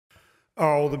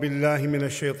أعوذ بالله من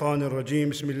الشيطان الرجيم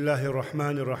بسم الله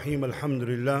الرحمن الرحيم الحمد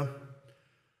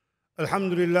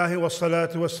لله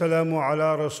والصلاة والسلام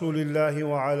على رسول الله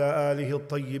وعلى آله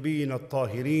الطيبين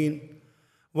الطاهرين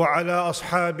وعلى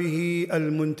أصحابه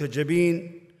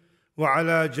المنتجبين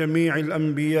وعلى جميع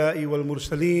الأنبياء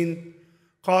والمرسلين.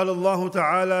 قال الله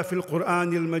تعالى في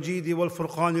القرآن المجيد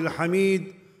والفرقان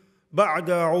الحميد بعد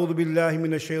أعوذ بالله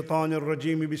من الشيطان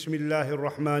الرجيم بسم الله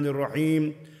الرحمن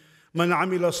الرحيم: من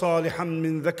عمل صالحا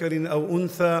من ذكر أو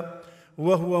أنثى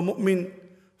وهو مؤمن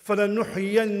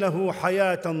فلنحيينه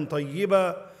حياة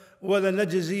طيبة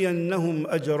ولنجزينهم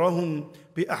أجرهم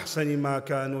بأحسن ما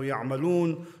كانوا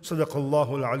يعملون. صدق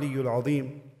الله العلي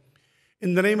العظيم.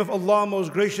 In the name of Allah,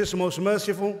 most gracious, most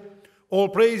merciful, all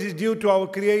praise is due to our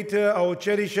Creator, our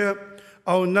Cherisher,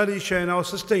 our Nourisher, and our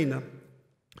Sustainer.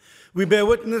 We bear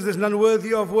witness there's none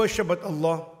worthy of worship but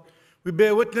Allah. We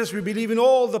bear witness, we believe in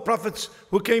all the prophets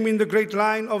who came in the great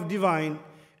line of divine.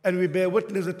 And we bear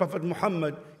witness that Prophet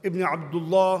Muhammad ibn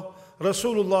Abdullah,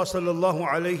 Rasulullah sallallahu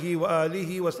alayhi wa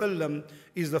alihi wa sallam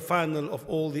is the final of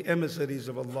all the emissaries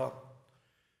of Allah.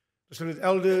 Respected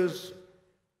elders,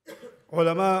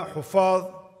 ulama,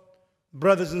 huffaz,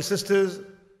 brothers and sisters,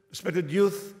 respected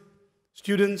youth,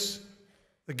 students,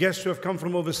 the guests who have come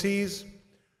from overseas,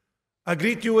 I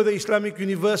greet you with the Islamic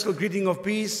universal greeting of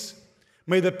peace.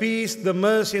 May the peace, the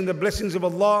mercy and the blessings of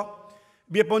Allah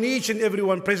be upon each and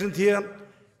everyone present here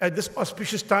at this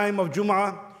auspicious time of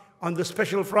Jum'ah, on this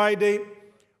special Friday,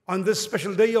 on this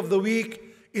special day of the week,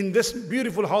 in this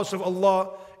beautiful house of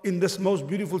Allah, in this most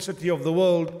beautiful city of the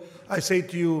world. I say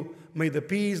to you, may the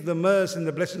peace, the mercy and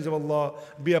the blessings of Allah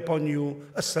be upon you.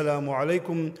 Assalamu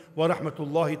alaikum wa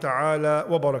rahmatullahi ta'ala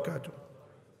wa barakatuh.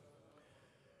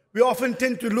 We often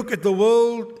tend to look at the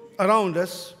world around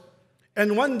us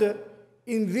and wonder,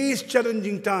 in these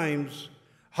challenging times,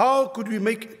 how could we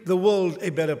make the world a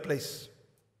better place?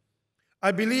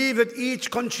 I believe that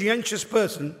each conscientious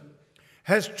person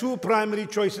has two primary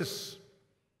choices.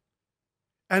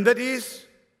 And that is,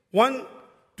 one,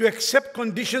 to accept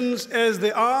conditions as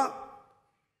they are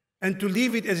and to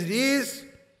leave it as it is,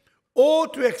 or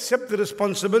to accept the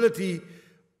responsibility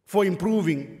for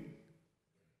improving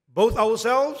both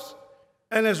ourselves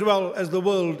and as well as the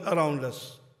world around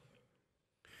us.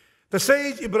 The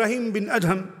sage Ibrahim bin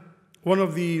Adham, one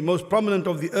of the most prominent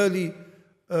of the early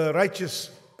righteous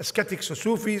ascetics or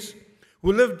Sufis,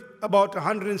 who lived about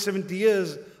 170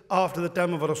 years after the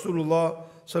time of Rasulullah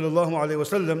sallallahu alaihi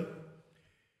wasallam,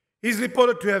 he's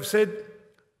reported to have said,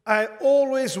 I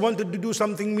always wanted to do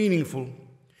something meaningful.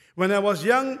 When I was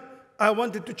young, I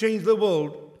wanted to change the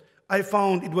world. I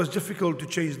found it was difficult to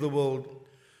change the world.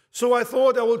 So I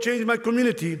thought I will change my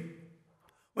community.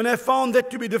 When I found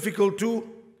that to be difficult too,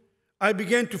 I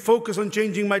began to focus on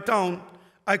changing my town.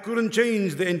 I couldn't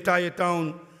change the entire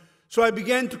town. So I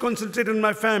began to concentrate on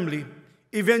my family.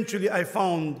 Eventually, I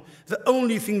found the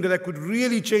only thing that I could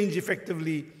really change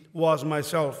effectively was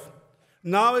myself.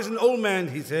 Now, as an old man,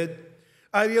 he said,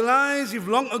 I realize if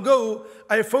long ago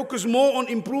I focused more on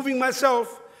improving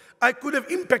myself, I could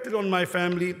have impacted on my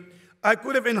family. I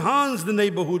could have enhanced the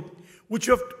neighborhood, which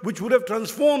would have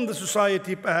transformed the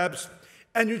society perhaps,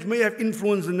 and which may have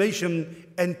influenced the nation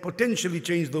and potentially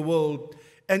changed the world.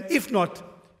 And if not,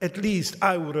 at least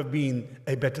I would have been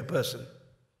a better person.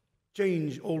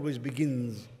 Change always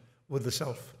begins with the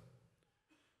self.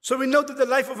 So we know that the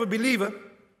life of a believer,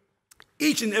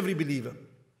 each and every believer,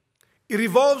 it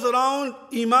revolves around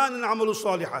Iman and Amalul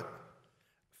Salihat,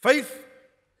 faith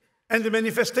and the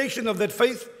manifestation of that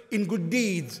faith in good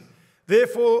deeds.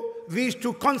 Therefore, these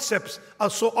two concepts are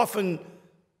so often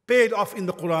paid off in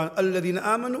the Quran. الَّذِينَ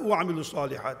آمَنُوا وَعَمِلُوا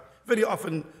الصَّالِحَاتِ. Very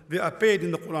often they are paid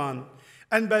in the Quran.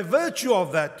 And by virtue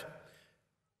of that,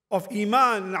 of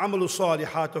Iman and Amalul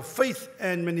Salihat, of faith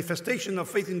and manifestation of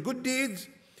faith in good deeds,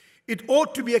 it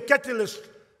ought to be a catalyst.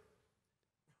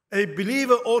 A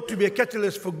believer ought to be a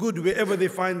catalyst for good wherever they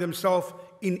find themselves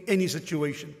in any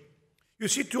situation. You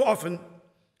see, too often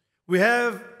we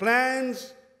have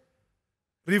plans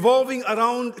revolving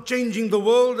around changing the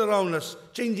world around us,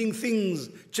 changing things,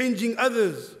 changing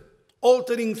others,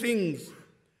 altering things,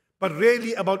 but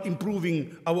really about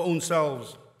improving our own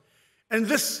selves. And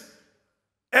this,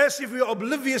 as if we are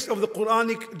oblivious of the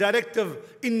Quranic directive,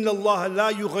 إِنَّ اللَّهَ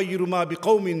لَا يُغَيِّرُ مَا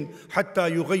بِقَوْمٍ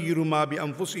حَتَّى يُغَيِّرُ مَا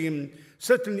بِأَنفُسِهِمْ.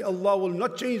 Certainly Allah will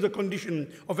not change the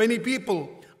condition of any people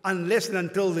unless and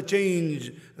until they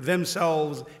change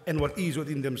themselves and what is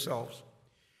within themselves.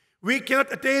 We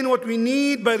cannot attain what we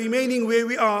need by remaining where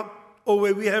we are or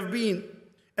where we have been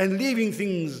and leaving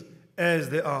things as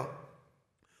they are.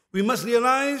 We must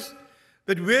realize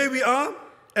that where we are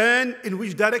and in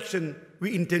which direction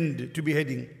we intend to be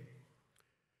heading.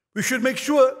 We should make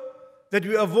sure that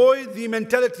we avoid the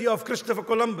mentality of Christopher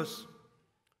Columbus,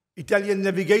 Italian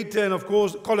navigator and of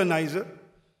course colonizer,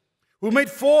 who made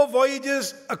 4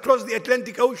 voyages across the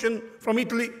Atlantic Ocean from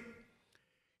Italy.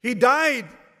 He died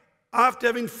after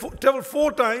having traveled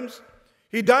 4 times.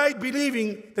 He died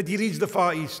believing that he reached the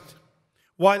Far East,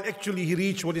 while actually he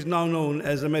reached what is now known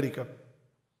as America.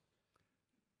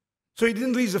 So he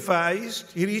didn't reach the Far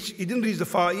East, he didn't reach the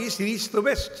Far East, he reached the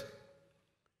West.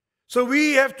 So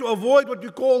we have to avoid what we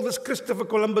call this Christopher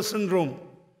Columbus syndrome.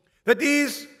 That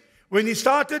is, when he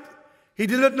started, he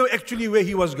did not know actually where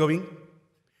he was going.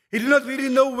 He did not really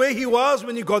know where he was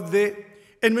when he got there.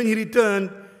 And when he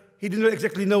returned, he did not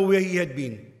exactly know where he had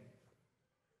been.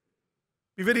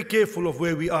 Be very careful of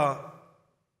where we are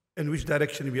and which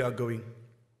direction we are going.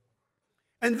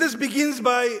 And this begins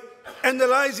by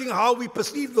analyzing how we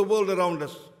perceive the world around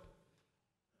us.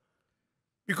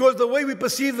 Because the way we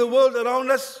perceive the world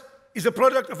around us is a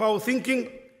product of our thinking,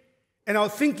 and our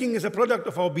thinking is a product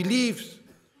of our beliefs,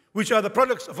 which are the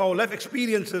products of our life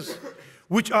experiences,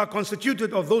 which are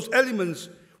constituted of those elements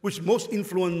which most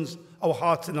influence our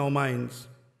hearts and our minds.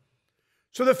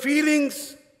 So the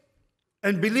feelings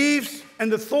and beliefs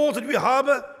and the thoughts that we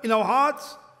harbor in our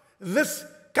hearts, this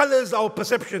colors our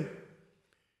perception.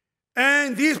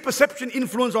 And these perceptions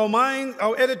influence our mind,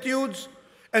 our attitudes,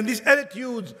 and these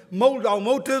attitudes mold our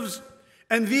motives,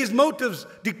 and these motives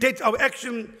dictate our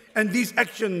action, and these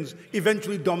actions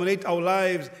eventually dominate our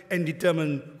lives and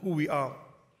determine who we are.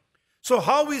 So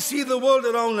how we see the world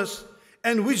around us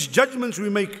and which judgments we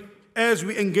make as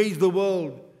we engage the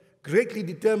world greatly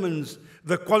determines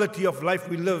the quality of life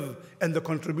we live and the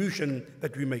contribution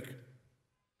that we make.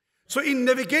 So in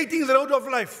navigating the road of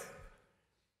life,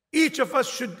 each of us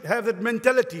should have that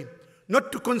mentality,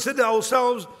 not to consider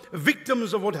ourselves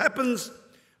victims of what happens,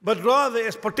 but rather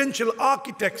as potential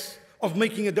architects of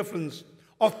making a difference,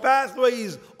 of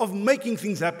pathways of making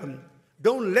things happen.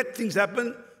 Don't let things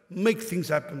happen, make things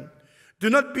happen. Do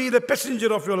not be the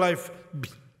passenger of your life,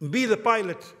 be the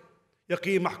pilot.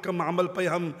 यकी महकम अमल पे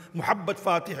हम मुहब्बत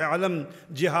Fatih अलम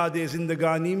जिहाद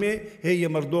जिंदगानी में है ये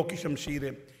मर्दों की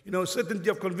शमशीरें. You know, certainty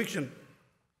of conviction,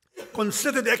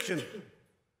 considered action,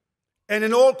 and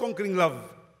an all-conquering love.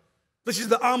 This is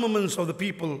the armaments of the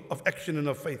people of action and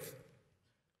of faith.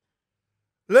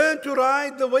 Learn to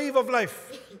ride the wave of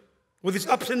life with its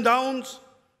ups and downs.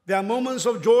 There are moments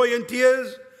of joy and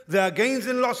tears. There are gains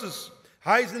and losses,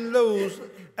 highs and lows,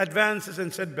 advances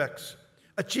and setbacks,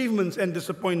 achievements and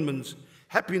disappointments,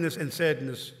 happiness and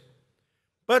sadness.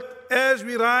 But as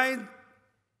we ride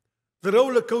the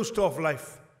roller coaster of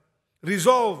life,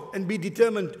 resolve and be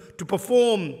determined to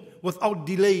perform without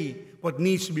delay what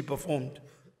needs to be performed.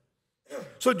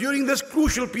 So during this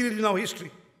crucial period in our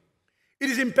history,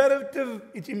 it's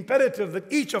imperative that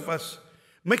each of us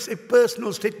makes a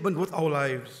personal statement with our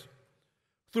lives,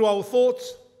 through our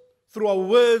thoughts, through our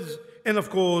words, and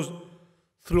of course,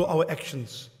 through our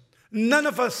actions. None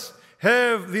of us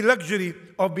have the luxury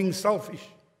of being selfish,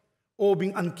 or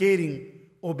being uncaring,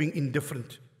 or being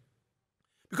indifferent.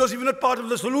 Because if we're not part of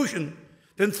the solution,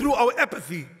 then through our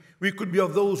apathy, we could be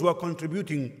of those who are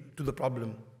contributing to the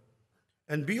problem.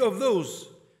 And be of those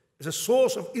as a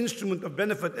source of instrument of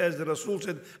benefit, as the Rasul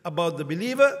said about the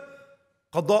believer,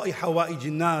 قَضَاءِ حَوَائِجِ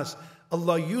النَّاسِ.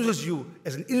 Allah uses you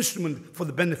as an instrument for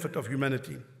the benefit of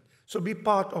humanity. So be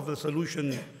part of the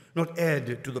solution, not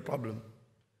add to the problem.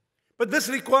 But this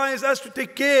requires us to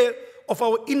take care of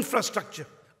our infrastructure,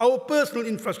 our personal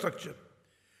infrastructure.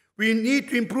 We need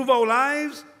to improve our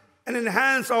lives and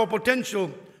enhance our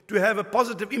potential to have a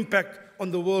positive impact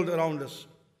on the world around us.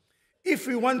 If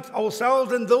we want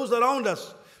ourselves and those around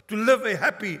us to live a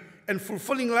happy and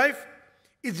fulfilling life,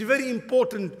 it's very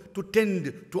important to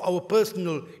tend to our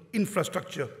personal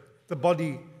infrastructure, the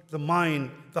body, the mind,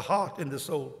 the heart, and the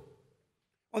soul.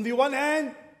 On the one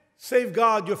hand,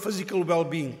 safeguard your physical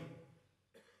well-being.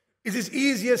 It is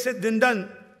easier said than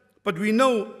done, but we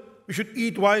know we should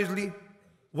eat wisely,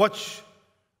 watch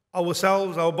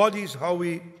ourselves, our bodies, how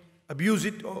we abuse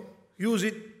it or use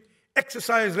it,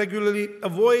 exercise regularly,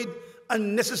 avoid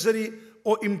unnecessary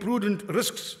or imprudent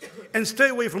risks, and stay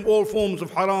away from all forms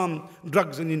of haram,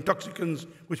 drugs and intoxicants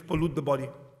which pollute the body.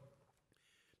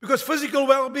 Because physical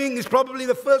well-being is probably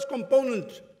the first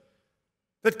component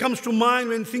that comes to mind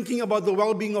when thinking about the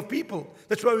well-being of people.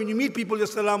 That's why when you meet people,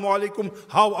 Assalamu alaikum,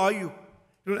 how are you?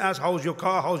 You don't ask, how's your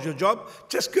car, how's your job?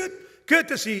 Just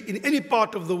courtesy in any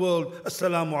part of the world.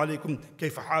 Assalamu alaikum,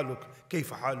 kayfa haluk,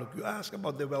 kayfa haluk. You ask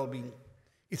about their well-being.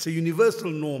 It's a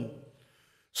universal norm.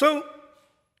 So,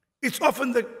 it's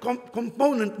often the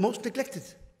component most neglected.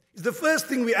 It's the first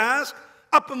thing we ask,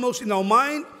 uppermost in our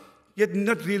mind, yet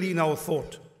not really in our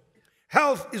thought.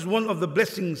 Health is one of the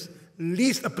blessings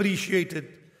least appreciated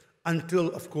until,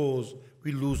 of course,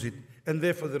 we lose it. And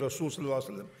therefore the Rasul sallallahu alaihi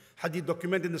wasallam, hadith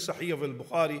documented in the Sahih of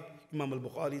al-Bukhari, Imam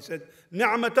al-Bukhari said,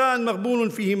 "Ni'matan maghbunun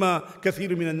fihima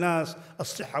kathiru min al-nas,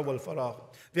 as-sihha wal-faragh."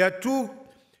 There are two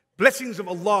blessings of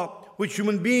Allah which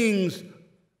human beings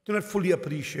do not fully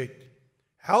appreciate: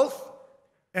 health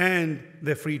and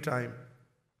their free time.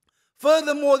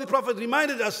 Furthermore, the Prophet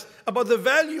reminded us about the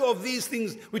value of these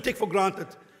things we take for granted.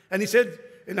 And he said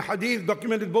in a hadith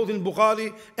documented both in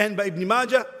Bukhari and by Ibn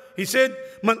Majah, he said,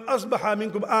 "Man asbaha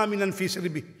minkum aminan fi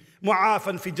sirbi,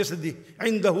 mu'afan fi jasadi,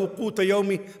 indahu quta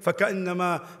yawmi,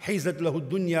 faka'annama hizat lahu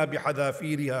dunya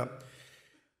bihadafiriha."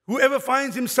 Whoever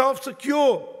finds himself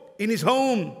secure in his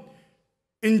home,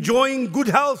 enjoying good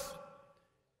health,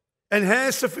 and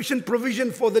has sufficient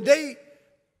provision for the day,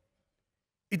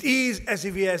 it is as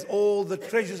if he has all the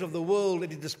treasures of the world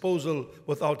at his disposal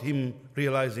without him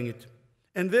realizing it.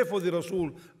 And therefore the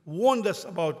Rasul warned us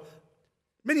about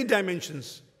many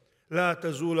dimensions. لا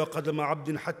تزول قدم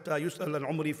عبد حتى يسأل عن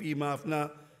عمري فيما أفنى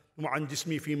وعن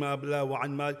جسمي فيما أبلى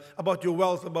وعن مال. About your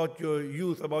wealth, about your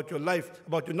youth, about your life,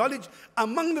 about your knowledge.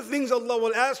 Among the things Allah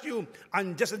will ask you,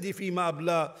 عن جسدي فيما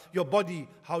أبلى, your body,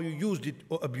 how you used it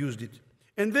or abused it.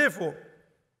 And therefore,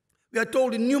 we are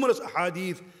told in numerous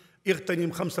ahadith,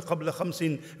 اغتنم خمس قبل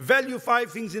خمس, value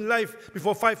 5 things in life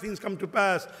before 5 things come to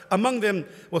pass. Among them,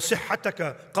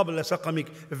 وصحتك قبل سقمك,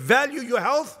 value your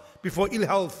health before ill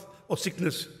health or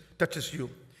sickness touches you.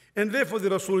 And therefore the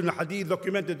Rasul in a hadith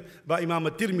documented by Imam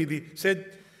al-Tirmidhi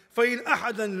said, فَإِنْ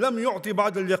أَحَدًا لَمْ يُعْطِ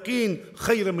بَعْدَ الْيَقِينِ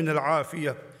خَيْرًا مِنَ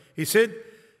الْعَافِيَةِ. He said,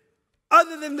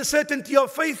 other than the certainty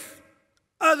of faith,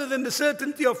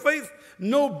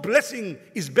 no blessing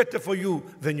is better for you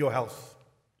than your health.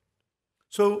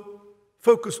 So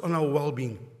focus on our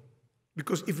well-being,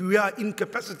 because if we are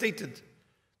incapacitated,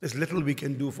 there's little we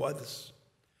can do for others.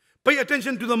 Pay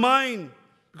attention to the mind,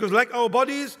 because like our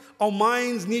bodies, our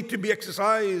minds need to be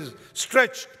exercised,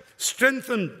 stretched,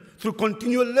 strengthened through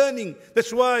continual learning.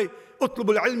 That's why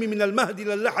اطلب العلم من المهد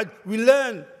إلى اللحد. We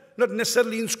learn, not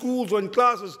necessarily in schools or in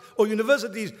classes or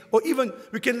universities, or even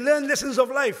we can learn lessons of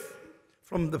life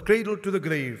from the cradle to the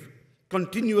grave.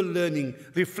 Continual learning,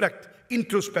 reflect,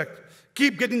 introspect,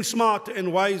 keep getting smarter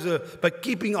and wiser by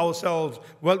keeping ourselves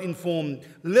well informed,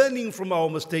 learning from our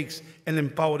mistakes and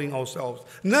empowering ourselves.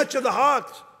 Nurture the heart,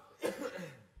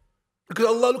 because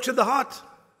Allah looks at the heart.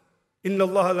 إِنَّ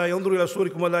اللَّهَ لَا يَنْظُرُ إِلَى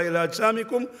صُورِكُمْ وَلَا إِلَى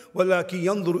أَجْسَامِكُمْ وَلَكِنْ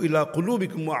يَنْظُرُ إِلَى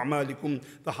قُلُوبِكُمْ وَأَعْمَالِكُمْ.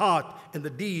 The heart and the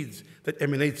deeds that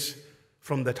emanates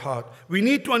from that heart. We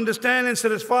need to understand and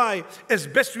satisfy as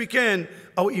best we can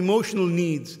our emotional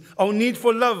needs, our need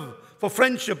for love, for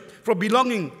friendship, for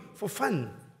belonging, for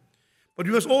fun. But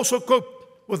we must also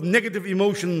cope with negative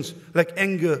emotions like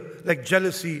anger, like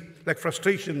jealousy, like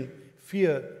frustration,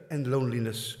 fear, and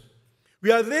loneliness.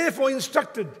 We are therefore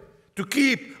instructed to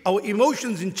keep our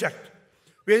emotions in check.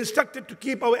 We are instructed to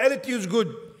keep our attitudes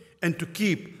good and to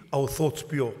keep our thoughts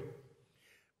pure.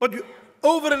 But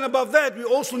over and above that, we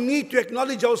also need to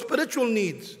acknowledge our spiritual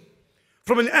needs.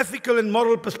 From an ethical and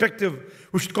moral perspective,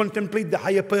 we should contemplate the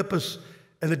higher purpose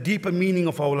and the deeper meaning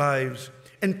of our lives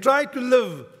and try to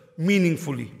live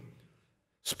meaningfully.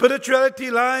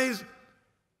 Spirituality lies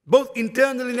both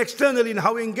internally and externally in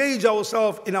how we engage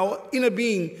ourselves in our inner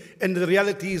being and the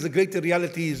realities, the greater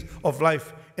realities of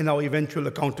life and our eventual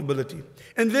accountability.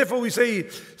 And therefore we say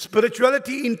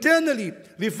spirituality internally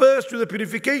refers to the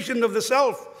purification of the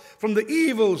self from the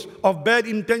evils of bad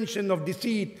intention, of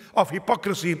deceit, of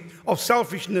hypocrisy, of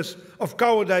selfishness, of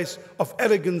cowardice, of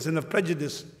arrogance, and of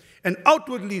prejudice. And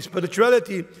outwardly,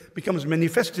 spirituality becomes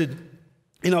manifested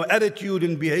in our attitude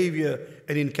and behavior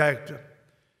and in character.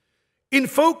 In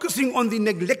focusing on the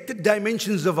neglected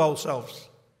dimensions of ourselves,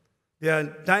 there are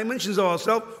dimensions of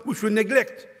ourselves which we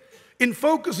neglect. In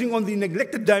focusing on the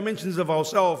neglected dimensions of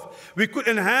ourselves, we could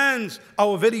enhance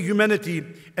our very humanity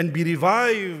and be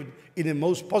revived in a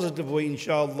most positive way,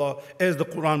 inshallah, as the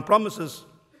Quran promises.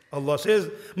 Allah says,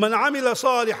 "Man amila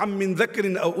salihan min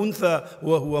dhakrin aw untha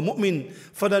wa huwa mu'min,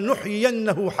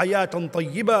 falanuhyiyannahu hayatan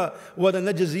tayyiba wa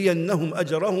lanajziyannahum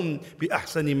ajrahum bi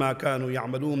ahsani ma kanu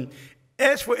ya'malun."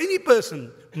 As for any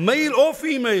person, male or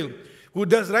female, who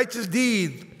does righteous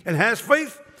deeds and has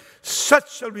faith,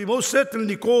 such shall be most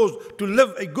certainly caused to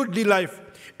live a goodly life.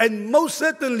 And most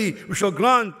certainly we shall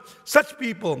grant such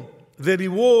people their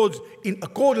rewards in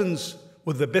accordance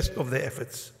with the best of their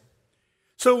efforts.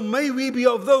 So may we be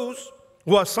of those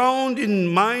who are sound in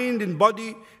mind, in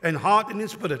body, and heart, and in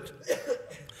spirit.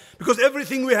 Because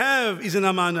everything we have is an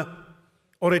amana,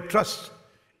 or a trust,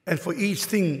 and for each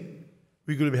thing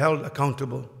we will be held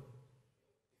accountable.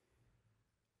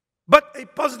 But a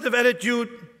positive attitude,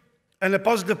 And a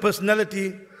positive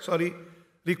personality,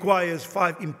 requires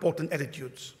 5 important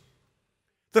attitudes.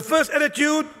 The first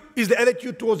attitude is the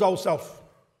attitude towards ourselves.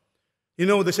 You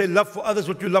know, they say love for others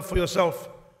what you love for yourself.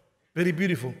 Very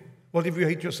beautiful. What if you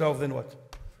hate yourself, then what?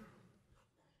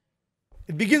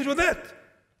 It begins with that.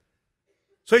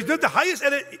 So it's not the highest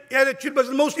attitude, but it's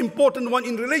the most important one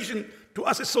in relation to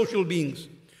us as social beings.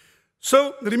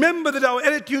 So remember that our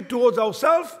attitude towards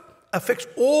ourselves affects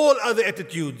all other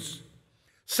attitudes.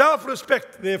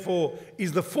 Self-respect, therefore,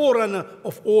 is the forerunner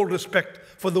of all respect.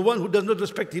 For the one who does not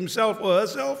respect himself or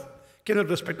herself cannot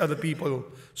respect other people.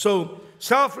 So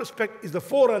self-respect is the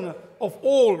forerunner of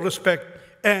all respect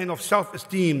and of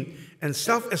self-esteem. And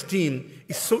self-esteem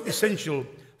is so essential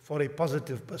for a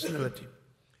positive personality.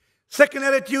 Second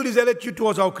attitude is attitude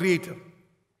towards our Creator.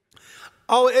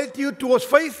 Our attitude towards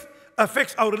faith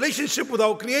affects our relationship with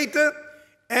our Creator,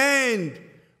 and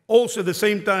also at the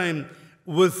same time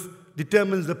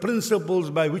determines the principles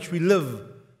by which we live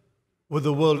with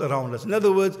the world around us. In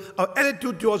other words, our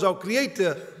attitude towards our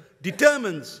Creator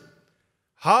determines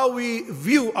how we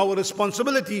view our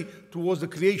responsibility towards the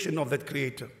creation of that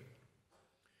Creator.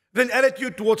 Then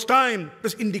attitude towards time,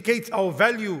 this indicates our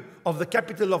value of the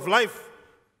capital of life,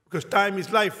 because time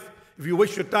is life. If you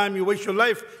waste your time, you waste your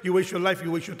life. You waste your life,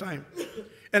 you waste your time.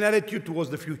 And attitude towards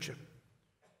the future.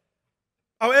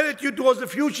 Our attitude towards the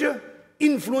future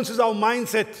influences our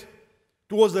mindset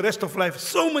towards the rest of life.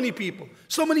 So many people,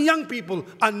 so many young people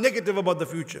are negative about the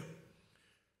future.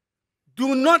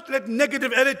 Do not let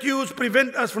negative attitudes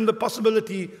prevent us from the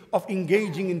possibility of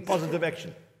engaging in positive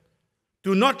action.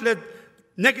 Do not let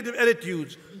negative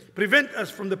attitudes prevent us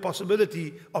from the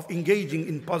possibility of engaging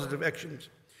in positive actions.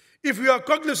 If we are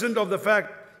cognizant of the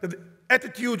fact that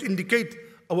attitudes indicate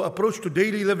our approach to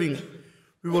daily living,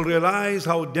 we will realize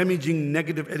how damaging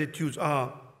negative attitudes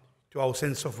are to our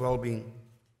sense of well-being.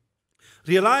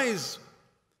 Realize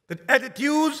that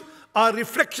attitudes are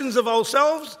reflections of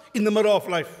ourselves in the mirror of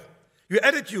life. Your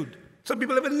attitude, some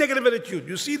people have a negative attitude.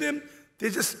 You see them,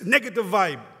 there's just negative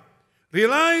vibe.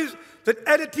 Realize that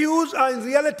attitudes are in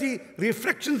reality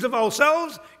reflections of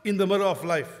ourselves in the mirror of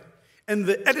life. And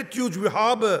the attitudes we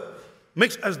harbor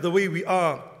makes us the way we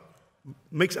are,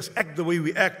 makes us act the way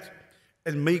we act,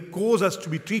 and may cause us to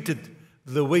be treated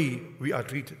the way we are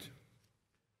treated.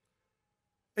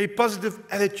 A positive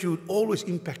attitude always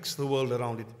impacts the world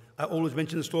around it. I always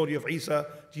mention the story of Isa,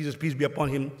 Jesus, peace be upon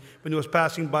him, when he was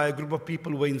passing by a group of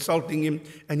people who were insulting him,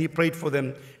 and he prayed for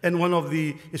them. And one of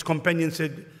his companions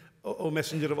said, O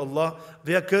Messenger of Allah,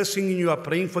 they are cursing and you are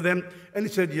praying for them. And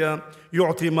he said, Ya,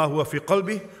 yu'ti ma huwa fi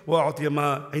qalbi, wa a'ti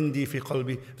ma indi fi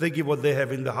qalbi. They give what they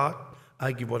have in the heart,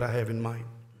 I give what I have in mind.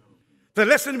 The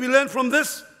lesson we learn from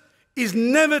this is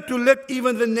never to let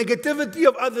even the negativity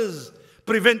of others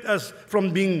prevent us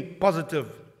from being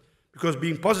positive, because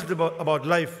being positive about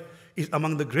life is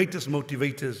among the greatest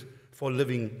motivators for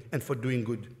living and for doing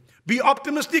good. Be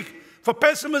optimistic, for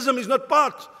pessimism is not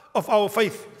part of our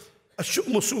faith.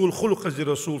 As-shu'mu su'ul khuluq, as the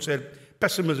Rasul said,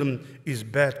 pessimism is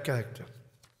bad character.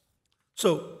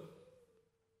 So,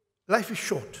 life is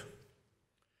short.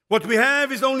 What we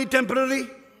have is only temporary,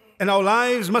 and our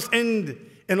lives must end,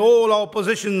 and all our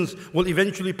possessions will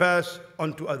eventually pass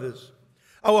on to others.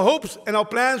 Our hopes and our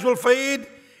plans will fade,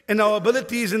 and our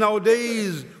abilities and our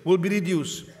days will be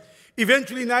reduced.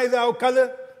 Eventually, neither our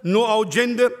color, nor our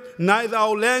gender, neither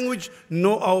our language,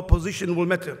 nor our position will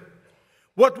matter.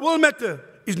 What will matter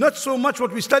is not so much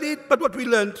what we studied, but what we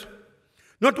learned.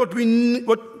 Not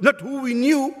who we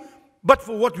knew, but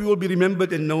for what we will be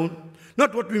remembered and known.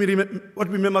 Not what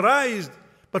we memorized,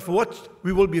 but for what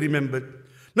we will be remembered.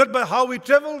 Not by how we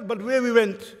traveled, but where we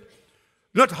went.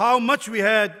 Not how much we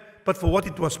had, but for what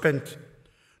it was spent.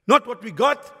 Not what we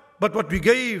got, but what we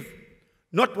gave.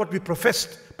 Not what we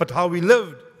professed, but how we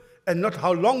lived. And not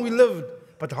how long we lived,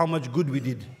 but how much good we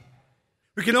did.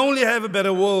 We can only have a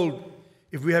better world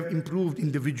if we have improved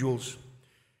individuals.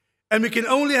 And we can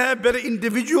only have better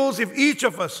individuals if each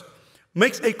of us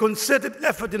makes a concerted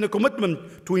effort and a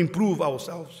commitment to improve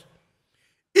ourselves.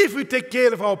 If we take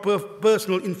care of our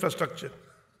personal infrastructure,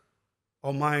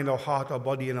 our mind, our heart, our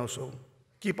body, and our soul,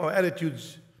 keep our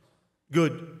attitudes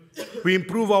good, we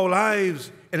improve our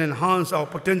lives and enhance our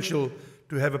potential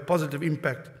to have a positive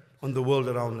impact on the world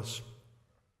around us.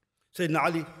 Sayyidina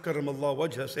Ali, karramallahu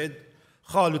wajha, said,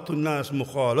 خالط الناس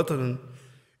مخالطة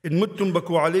إن متم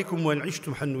بكوا عليكم وإن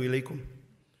عشتم حنوا إليكم.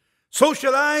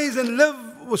 Socialize and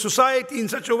live with society in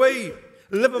such a way,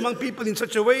 live among people in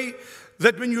such a way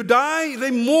that when you die,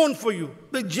 they mourn for you.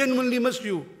 They genuinely miss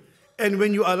you. And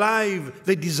when you're alive,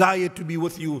 they desire to be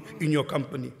with you in your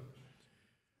company.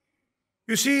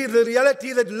 You see, the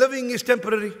reality that living is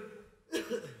temporary,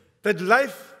 that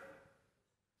life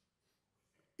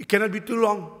cannot be too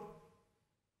long.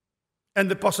 And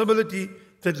the possibility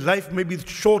that life may be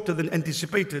shorter than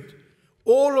anticipated.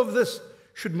 All of this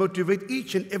should motivate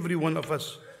each and every one of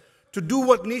us to do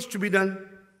what needs to be done,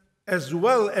 as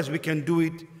well as we can do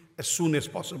it as soon as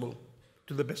possible,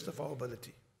 to the best of our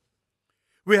ability.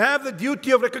 We have the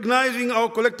duty of recognizing our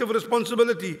collective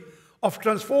responsibility of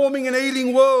transforming an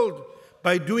ailing world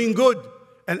by doing good.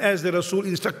 And as the Rasul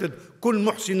instructed, Kun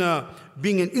muhsina,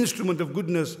 being an instrument of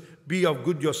goodness, be of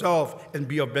good yourself and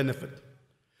be of benefit.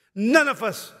 None of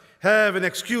us have an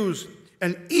excuse,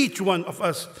 and each one of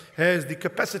us has the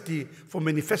capacity for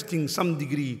manifesting some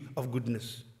degree of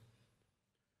goodness.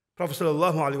 Prophet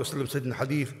ﷺ said in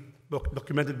hadith,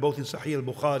 documented both in Sahih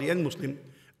al-Bukhari and Muslim,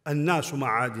 An-nasu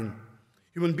ma'adin.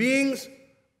 Human beings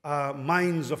are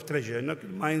mines of treasure, not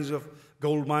mines of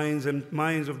gold mines and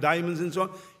mines of diamonds and so on.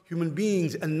 Human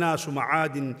beings, An-nasu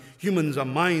ma'adin, humans are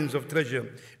mines of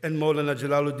treasure. And Mawlana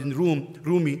Jalaluddin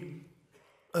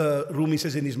Rumi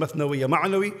says in his Mathnawi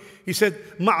Ma'nawi, he said,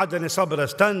 Ma'adan sabra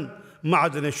stan,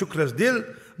 ma'adan shukras dil,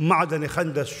 ma'adan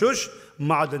khandas shush,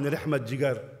 ma'adan rahmat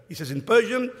jigar. He says in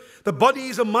Persian, the body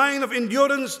is a mine of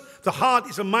endurance, the heart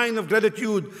is a mine of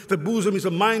gratitude, the bosom is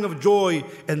a mine of joy,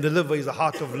 and the liver is a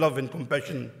heart of love and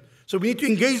compassion. So we need to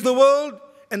engage the world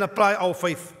and apply our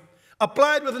faith.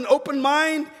 Apply it with an open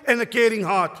mind and a caring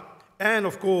heart. And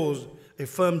of course, a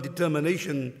firm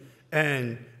determination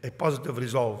and a positive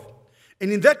resolve.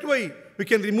 And in that way, we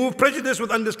can remove prejudice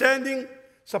with understanding,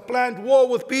 supplant war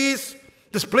with peace,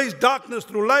 displace darkness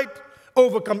through light,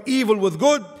 overcome evil with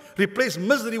good, replace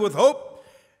misery with hope,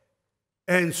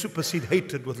 and supersede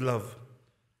hatred with love.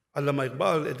 Allama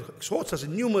Iqbal exhorts us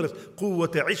in numerous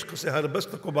quwwat ishq se har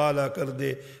bast ko bala kar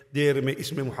de, der mein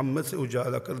isme Muhammad se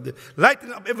ujala kar de.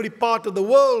 Lighten up every part of the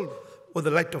world with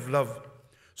the light of love.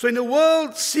 So in a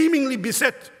world seemingly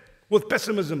beset with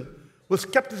pessimism, with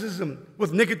skepticism,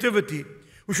 with negativity,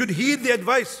 we should heed the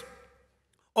advice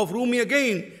of Rumi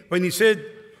again when he said,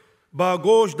 Ba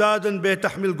gosh dadan be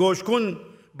tahmil gosh kun,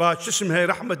 ba jism hai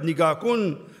rahmat nigah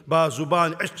kun, ba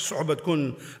zuban ishq suhbat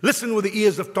kun. Listen with the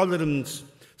ears of tolerance,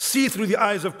 see through the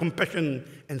eyes of compassion,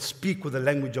 and speak with the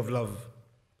language of love.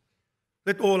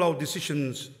 Let all our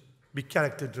decisions be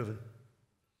character-driven.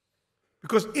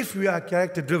 Because if we are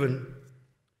character-driven,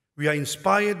 we are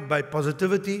inspired by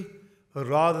positivity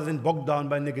rather than bogged down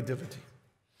by negativity.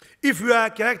 If we are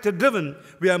character-driven,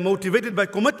 we are motivated by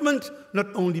commitment, not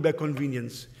only by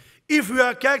convenience. If we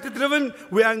are character-driven,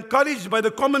 we are encouraged by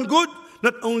the common good,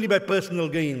 not only by personal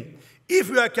gain. If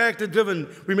we are character-driven,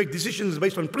 we make decisions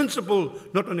based on principle,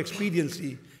 not on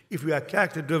expediency. If we are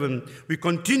character-driven, we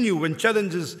continue when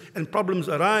challenges and problems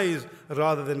arise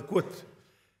rather than quit.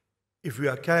 If we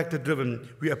are character-driven,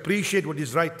 we appreciate what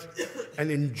is right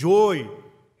and enjoy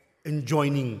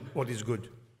enjoining what is good.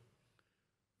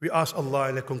 We ask Allah,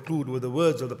 and I conclude with the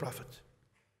words of the Prophet.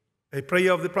 A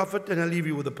prayer of the Prophet, and I leave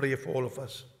you with a prayer for all of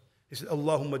us. He said,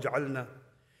 Allahumma ja'alna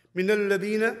min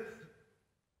alladhina,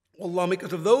 Allah make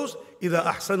us of those, إِذَا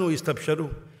أَحْسَنُوا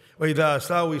يَسْتَبْشَرُوا وَإِذَا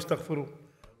أَسَاءُوا يَسْتَغْفِرُوا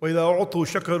وَإِذَا أُعْطُوا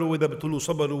شَكَرُوا وَإِذَا ابْتُلُوا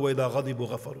صَبَرُوا وَإِذَا غَضِبُوا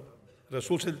غَفَرُوا.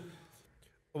 Rasul said,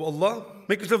 oh Allah,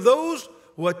 make us of those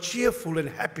who are cheerful and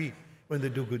happy when they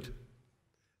do good.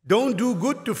 Don't do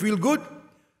good to feel good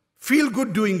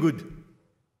doing good.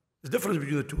 There's a difference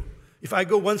between the two. If I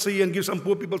go once a year and give some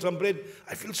poor people some bread,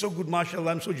 I feel so good,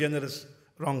 mashallah, I'm so generous.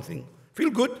 Wrong thing. Feel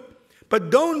good,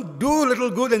 but don't do a little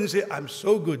good and you say, I'm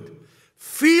so good.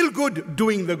 Feel good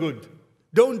doing the good.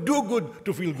 Don't do good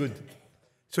to feel good.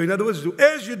 So in other words,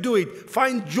 as you do it,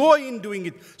 find joy in doing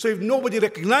it. So if nobody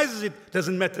recognizes it,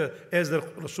 doesn't matter. As the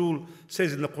Rasul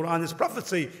says in the Quran, as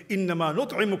prophets say, إِنَّمَا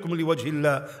نُطْعِمُكُمْ لِوَجْهِ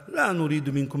اللَّهِ لَا نُرِيدُ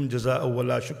مِنْكُمْ جَزَاءً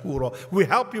وَلَا شُكُورًا. We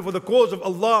help you for the cause of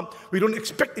Allah. We don't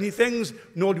expect any thanks,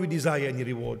 nor do we desire any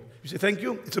reward. You say, thank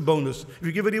you, it's a bonus. If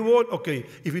you give a reward, okay.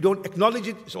 If you don't acknowledge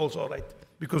it, it's also all right.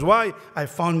 Because why? I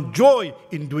found joy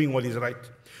in doing what is right.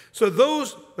 So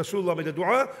those, Rasulullah made a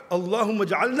dua, Allahumma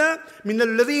ja'alna min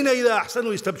alladhina idha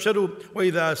ahsanu istabsharu, wa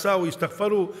idha asawu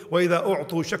istaghfaru, wa idha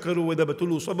u'tu shakaru, wa idha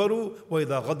batulu sabaru, wa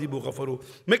idha ghadibu ghafaru.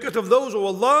 Make us of those, O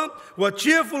Allah, who are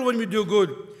cheerful when we do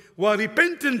good, who are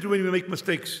repentant when we make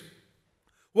mistakes,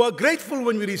 who are grateful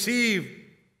when we receive,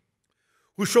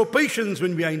 who show patience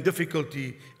when we are in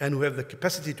difficulty, and who have the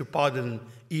capacity to pardon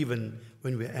even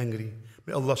when we are angry.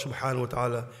 May Allah subhanahu wa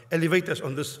ta'ala elevate us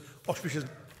on this auspicious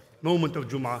moment of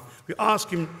Jum'ah. We ask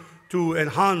Him to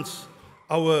enhance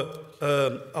our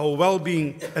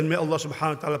well-being, and may Allah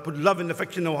subhanahu wa ta'ala put love and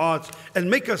affection in our hearts and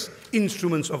make us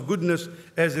instruments of goodness.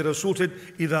 As the Rasul said,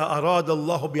 إِذَا أَرَادَ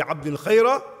اللَّهُ بِعَبْدٍ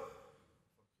خَيْرًا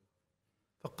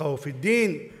فَقَهُ فِي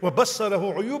الدِّينِ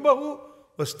وَبَصَّرَهُ عُيُوبَهُ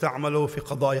واستعمله في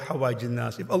قضاء حوائج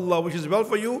الناس. If Allah wishes well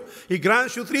for you, He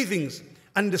grants you three things: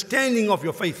 understanding of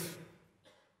your faith.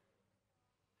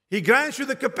 He grants you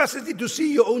the capacity to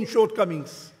see your own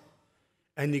shortcomings.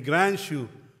 And He grants you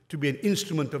to be an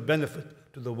instrument of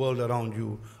benefit to the world around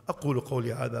you. أقول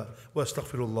قولي هذا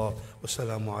وأستغفر الله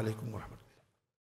والسلام عليكم ورحمة الله.